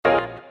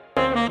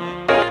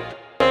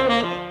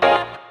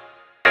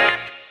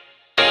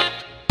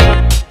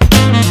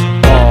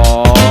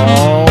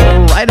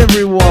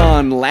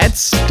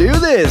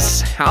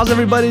is. How's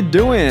everybody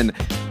doing?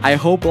 I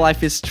hope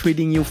life is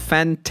treating you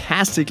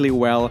fantastically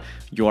well.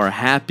 You are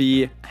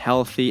happy,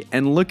 healthy,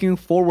 and looking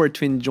forward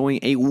to enjoying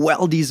a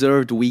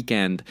well-deserved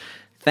weekend.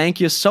 Thank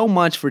you so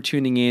much for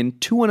tuning in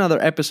to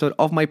another episode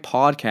of my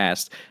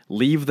podcast,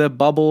 Leave the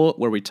Bubble,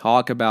 where we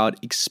talk about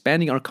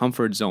expanding our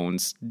comfort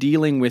zones,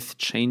 dealing with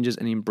changes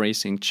and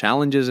embracing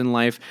challenges in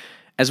life,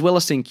 as well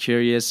as staying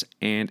curious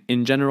and,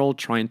 in general,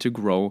 trying to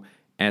grow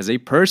as a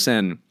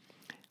person.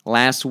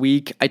 Last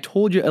week, I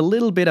told you a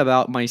little bit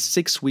about my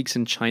 6 weeks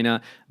in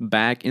China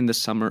back in the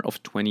summer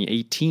of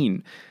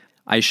 2018.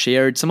 I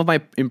shared some of my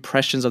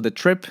impressions of the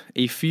trip,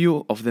 a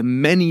few of the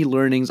many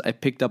learnings I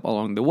picked up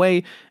along the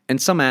way,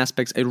 and some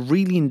aspects I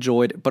really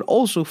enjoyed but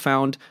also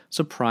found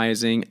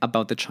surprising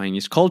about the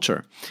Chinese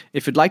culture.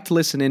 If you'd like to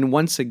listen in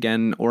once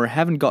again or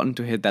haven't gotten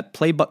to hit that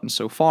play button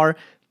so far,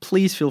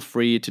 please feel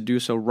free to do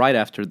so right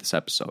after this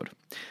episode.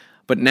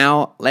 But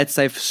now, let's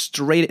dive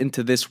straight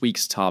into this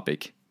week's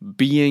topic.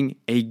 Being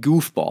a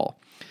goofball.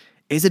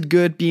 Is it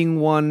good being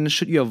one?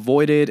 Should you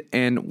avoid it?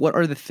 And what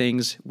are the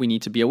things we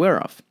need to be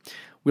aware of?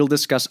 We'll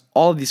discuss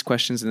all of these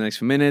questions in the next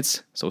few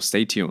minutes, so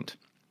stay tuned.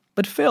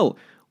 But Phil,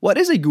 what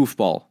is a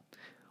goofball?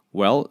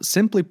 Well,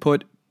 simply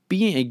put,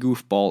 being a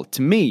goofball,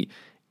 to me,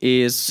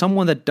 is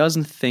someone that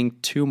doesn't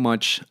think too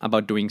much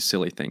about doing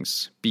silly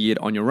things, be it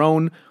on your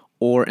own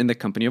or in the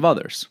company of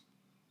others.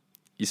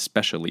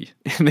 Especially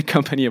in the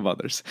company of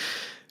others.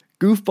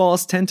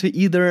 Goofballs tend to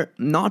either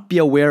not be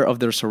aware of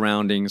their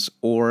surroundings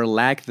or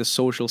lack the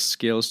social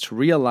skills to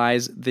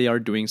realize they are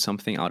doing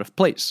something out of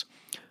place.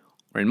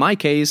 Or in my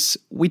case,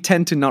 we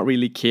tend to not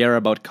really care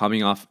about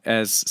coming off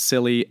as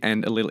silly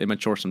and a little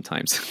immature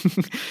sometimes.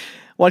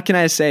 What can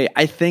I say?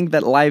 I think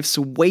that life's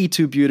way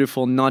too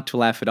beautiful not to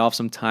laugh it off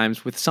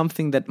sometimes with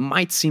something that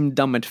might seem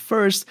dumb at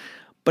first,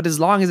 but as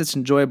long as it's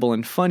enjoyable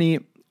and funny,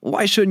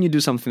 why shouldn't you do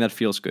something that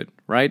feels good,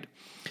 right?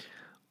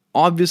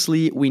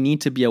 Obviously, we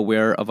need to be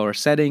aware of our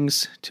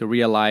settings to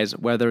realize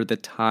whether the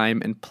time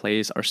and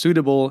place are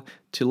suitable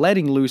to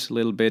letting loose a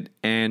little bit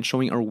and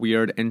showing our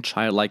weird and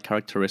childlike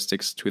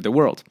characteristics to the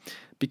world.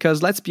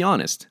 Because let's be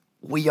honest,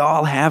 we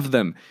all have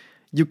them.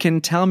 You can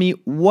tell me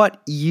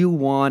what you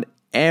want,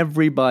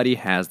 everybody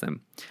has them.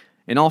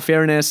 In all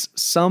fairness,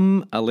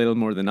 some a little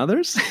more than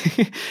others,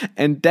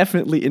 and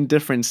definitely in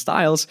different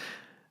styles.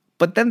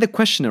 But then the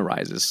question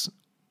arises,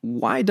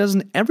 why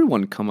doesn't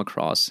everyone come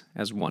across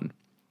as one?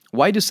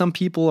 Why do some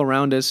people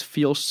around us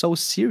feel so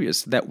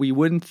serious that we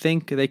wouldn't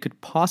think they could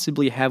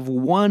possibly have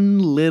one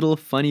little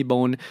funny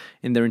bone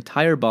in their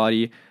entire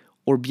body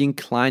or be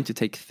inclined to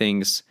take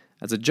things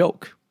as a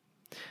joke?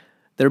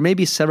 There may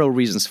be several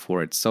reasons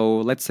for it, so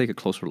let's take a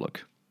closer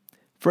look.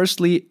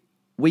 Firstly,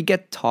 we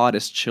get taught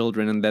as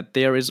children that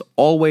there is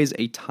always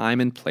a time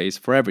and place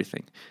for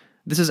everything.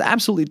 This is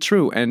absolutely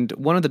true, and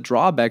one of the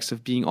drawbacks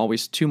of being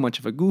always too much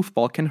of a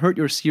goofball can hurt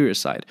your serious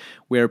side,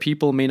 where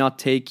people may not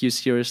take you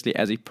seriously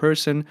as a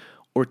person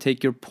or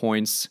take your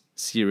points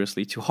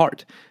seriously to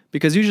heart,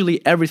 because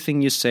usually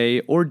everything you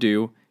say or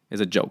do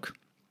is a joke.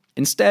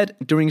 Instead,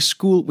 during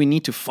school, we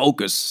need to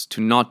focus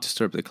to not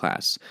disturb the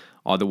class,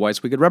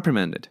 otherwise we get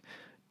reprimanded.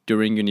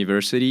 During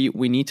university,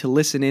 we need to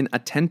listen in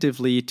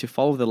attentively to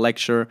follow the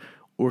lecture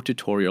or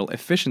tutorial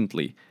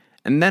efficiently.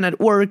 And then at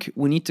work,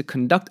 we need to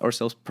conduct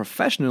ourselves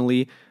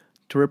professionally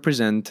to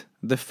represent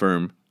the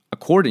firm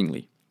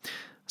accordingly.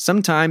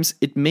 Sometimes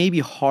it may be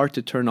hard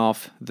to turn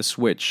off the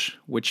switch,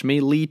 which may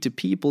lead to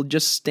people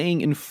just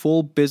staying in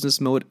full business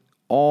mode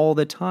all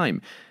the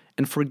time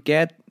and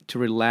forget to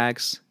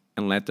relax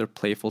and let their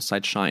playful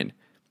side shine.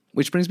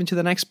 Which brings me to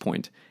the next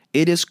point.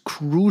 It is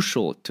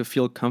crucial to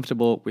feel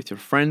comfortable with your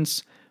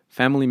friends,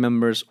 family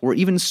members, or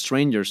even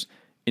strangers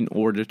in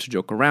order to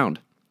joke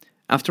around.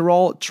 After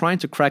all, trying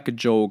to crack a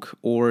joke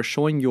or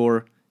showing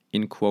your,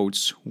 in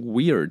quotes,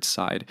 weird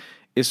side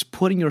is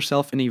putting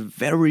yourself in a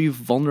very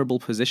vulnerable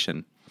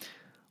position.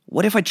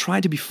 What if I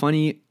try to be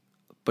funny,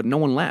 but no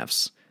one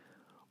laughs?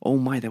 Oh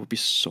my, that would be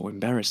so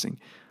embarrassing.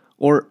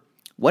 Or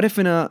what if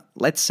in a,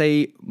 let's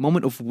say,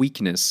 moment of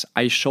weakness,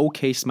 I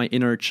showcased my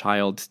inner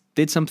child,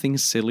 did something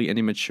silly and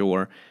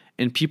immature,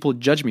 and people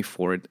judge me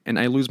for it, and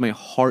I lose my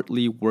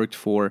hardly worked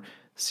for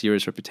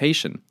serious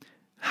reputation?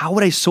 How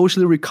would I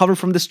socially recover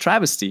from this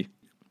travesty?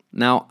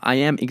 Now, I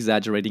am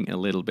exaggerating a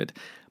little bit,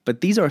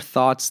 but these are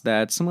thoughts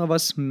that some of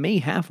us may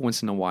have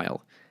once in a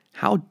while.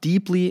 How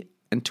deeply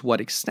and to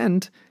what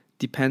extent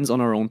depends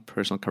on our own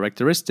personal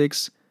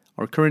characteristics,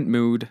 our current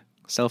mood,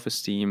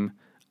 self-esteem,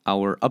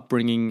 our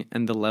upbringing,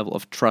 and the level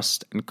of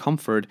trust and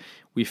comfort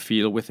we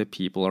feel with the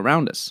people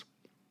around us.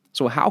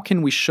 So how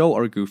can we show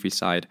our goofy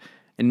side?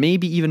 And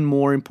maybe even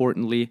more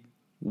importantly,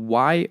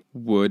 why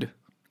would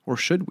or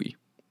should we?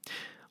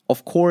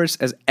 Of course,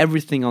 as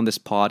everything on this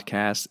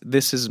podcast,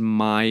 this is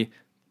my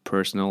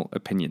personal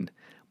opinion.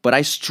 But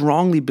I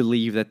strongly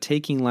believe that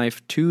taking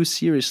life too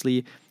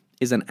seriously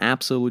is an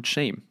absolute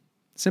shame.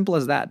 Simple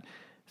as that.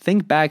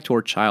 Think back to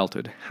our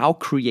childhood, how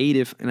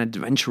creative and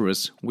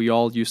adventurous we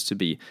all used to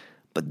be.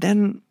 But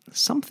then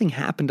something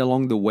happened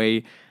along the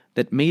way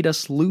that made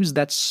us lose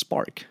that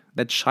spark,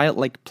 that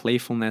childlike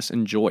playfulness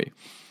and joy.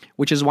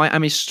 which is why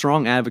I'm a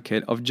strong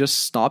advocate of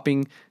just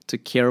stopping to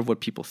care of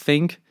what people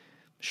think.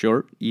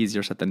 Sure,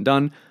 easier said than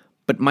done,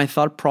 but my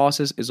thought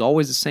process is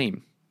always the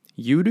same.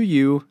 You do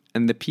you,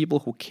 and the people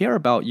who care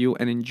about you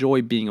and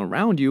enjoy being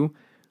around you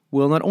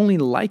will not only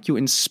like you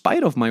in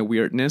spite of my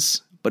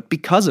weirdness, but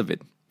because of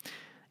it.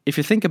 If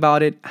you think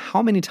about it,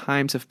 how many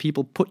times have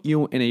people put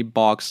you in a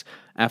box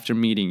after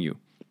meeting you,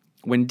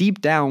 when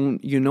deep down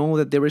you know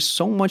that there is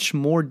so much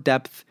more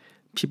depth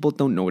people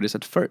don't notice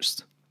at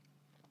first?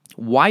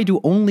 Why do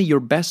only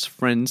your best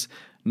friends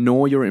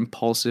know your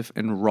impulsive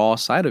and raw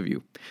side of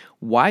you?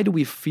 Why do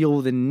we feel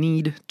the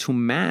need to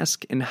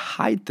mask and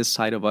hide this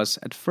side of us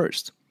at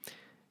first?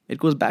 It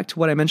goes back to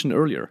what I mentioned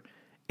earlier.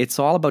 It's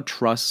all about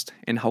trust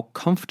and how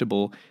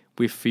comfortable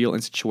we feel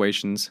in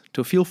situations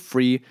to feel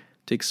free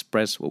to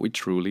express what we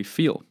truly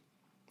feel.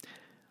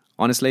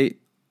 Honestly,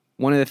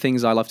 one of the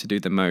things I love to do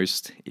the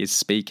most is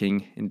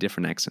speaking in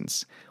different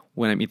accents,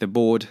 when I'm either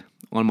bored,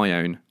 on my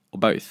own, or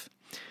both.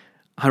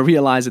 I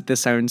realize that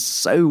this sounds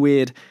so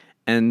weird,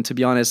 and to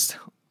be honest,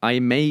 I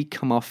may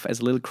come off as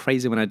a little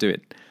crazy when I do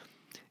it.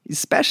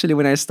 Especially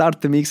when I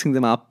start mixing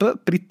them up,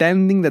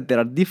 pretending that there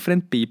are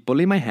different people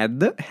in my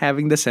head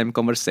having the same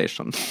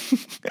conversation.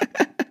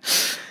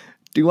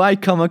 Do I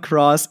come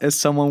across as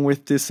someone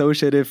with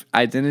dissociative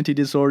identity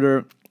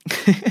disorder?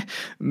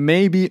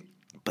 Maybe,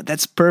 but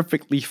that's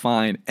perfectly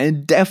fine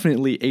and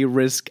definitely a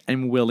risk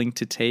I'm willing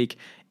to take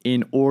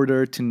in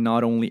order to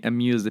not only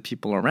amuse the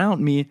people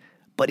around me,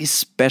 but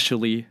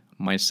especially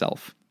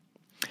myself.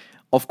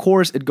 Of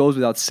course, it goes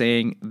without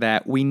saying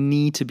that we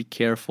need to be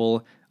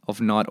careful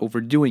of not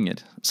overdoing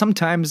it.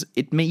 Sometimes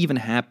it may even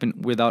happen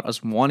without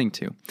us wanting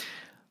to.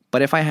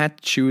 But if I had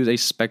to choose a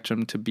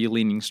spectrum to be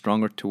leaning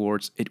stronger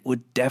towards, it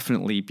would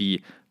definitely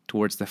be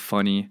towards the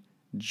funny,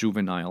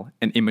 juvenile,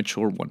 and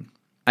immature one.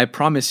 I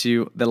promise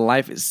you that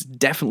life is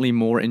definitely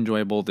more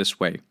enjoyable this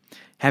way.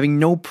 Having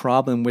no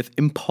problem with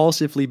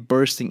impulsively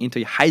bursting into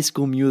a High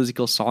School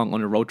Musical song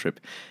on a road trip,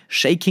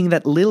 shaking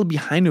that little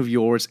behind of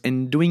yours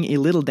and doing a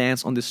little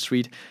dance on the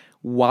street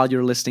while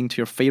you're listening to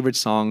your favorite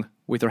song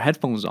with your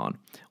headphones on,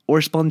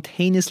 or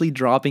spontaneously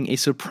dropping a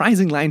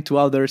surprising line to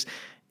others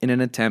in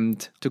an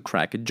attempt to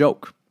crack a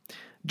joke.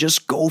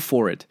 Just go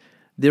for it.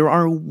 There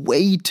are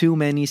way too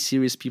many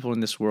serious people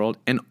in this world,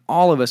 and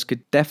all of us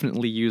could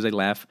definitely use a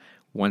laugh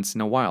once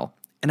in a while.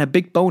 And a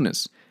big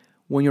bonus,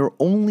 when you're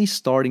only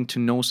starting to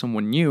know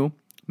someone new,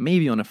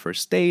 maybe on a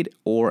first date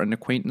or an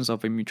acquaintance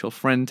of a mutual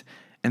friend,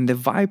 and the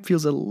vibe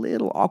feels a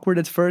little awkward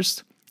at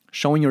first,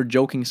 showing your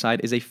joking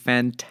side is a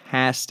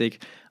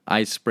fantastic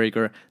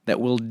icebreaker that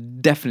will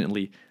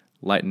definitely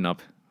lighten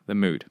up the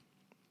mood.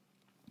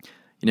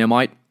 You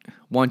might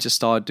once you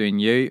start doing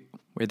you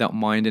without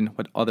minding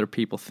what other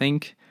people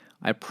think,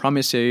 I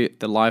promise you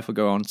the life will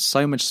go on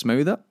so much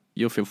smoother,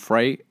 you'll feel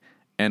free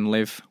and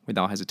live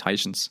without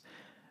hesitations.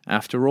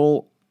 After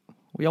all,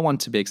 we all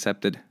want to be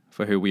accepted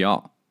for who we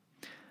are.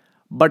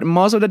 But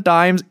most of the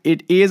times,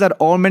 it is our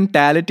own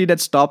mentality that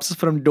stops us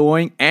from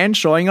doing and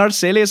showing our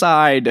silly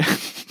side.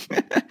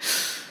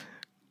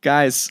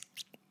 Guys,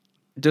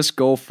 just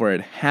go for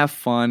it, have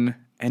fun,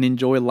 and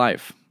enjoy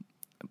life.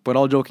 But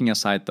all joking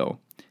aside though,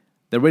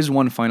 there is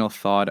one final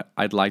thought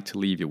I'd like to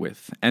leave you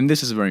with, and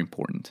this is very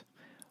important.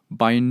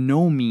 By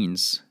no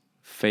means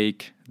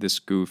fake this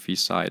goofy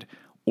side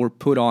or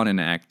put on an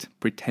act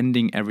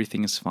pretending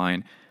everything is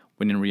fine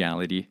when in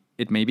reality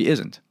it maybe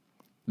isn't.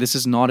 This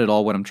is not at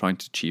all what I'm trying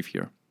to achieve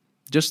here.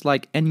 Just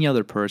like any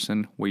other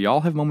person, we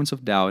all have moments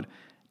of doubt,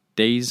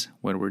 days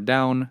when we're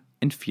down,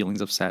 and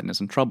feelings of sadness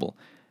and trouble.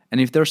 And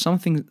if there's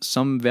something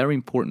some very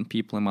important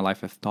people in my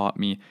life have taught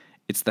me,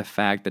 it's the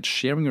fact that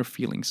sharing your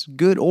feelings,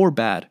 good or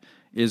bad,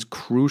 is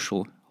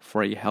crucial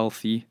for a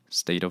healthy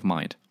state of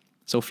mind.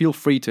 So feel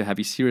free to have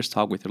a serious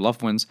talk with your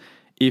loved ones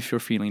if you're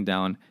feeling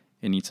down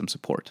and need some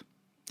support.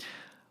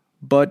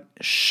 But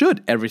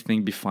should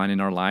everything be fine in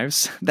our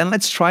lives, then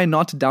let's try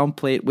not to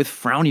downplay it with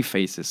frowny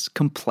faces,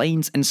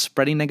 complaints, and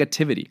spreading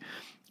negativity.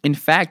 In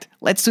fact,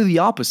 let's do the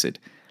opposite.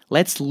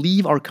 Let's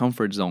leave our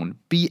comfort zone,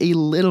 be a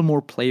little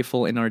more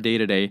playful in our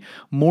day-to-day,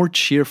 more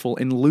cheerful,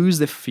 and lose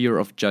the fear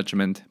of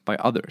judgment by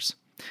others.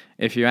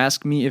 If you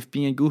ask me if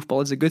being a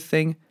goofball is a good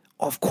thing,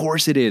 of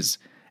course it is,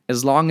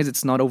 as long as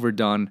it's not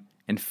overdone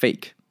and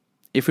fake.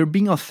 If we're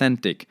being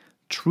authentic,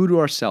 true to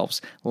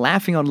ourselves,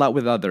 laughing out loud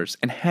with others,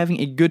 and having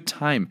a good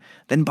time,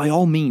 then by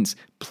all means,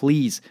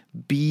 please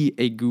be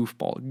a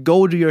goofball.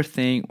 Go do your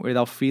thing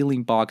without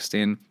feeling boxed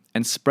in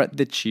and spread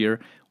the cheer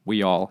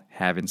we all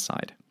have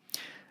inside.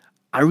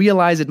 I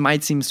realize it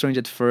might seem strange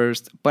at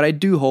first, but I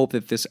do hope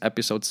that this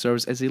episode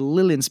serves as a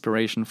little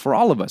inspiration for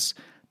all of us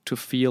to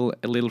feel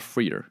a little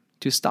freer,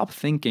 to stop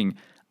thinking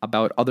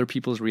about other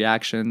people's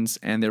reactions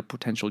and their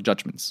potential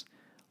judgments.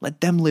 Let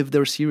them live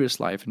their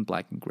serious life in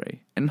black and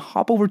gray and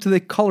hop over to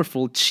the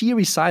colorful,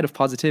 cheery side of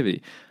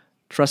positivity.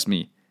 Trust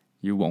me,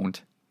 you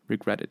won't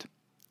regret it.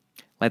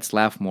 Let's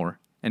laugh more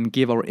and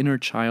give our inner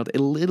child a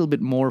little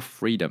bit more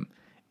freedom.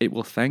 It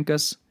will thank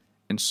us,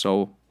 and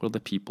so will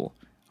the people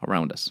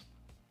around us.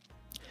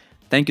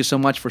 Thank you so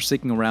much for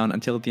sticking around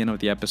until the end of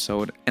the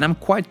episode, and I'm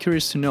quite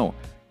curious to know,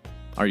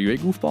 Are you a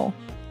goofball?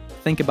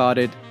 Think about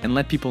it and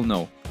let people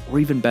know. Or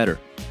even better,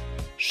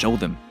 show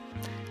them.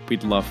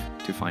 We'd love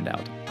to find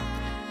out.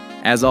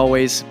 As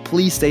always,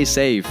 please stay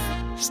safe,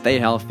 stay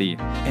healthy,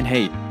 and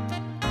hey,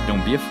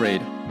 don't be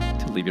afraid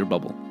to leave your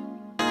bubble.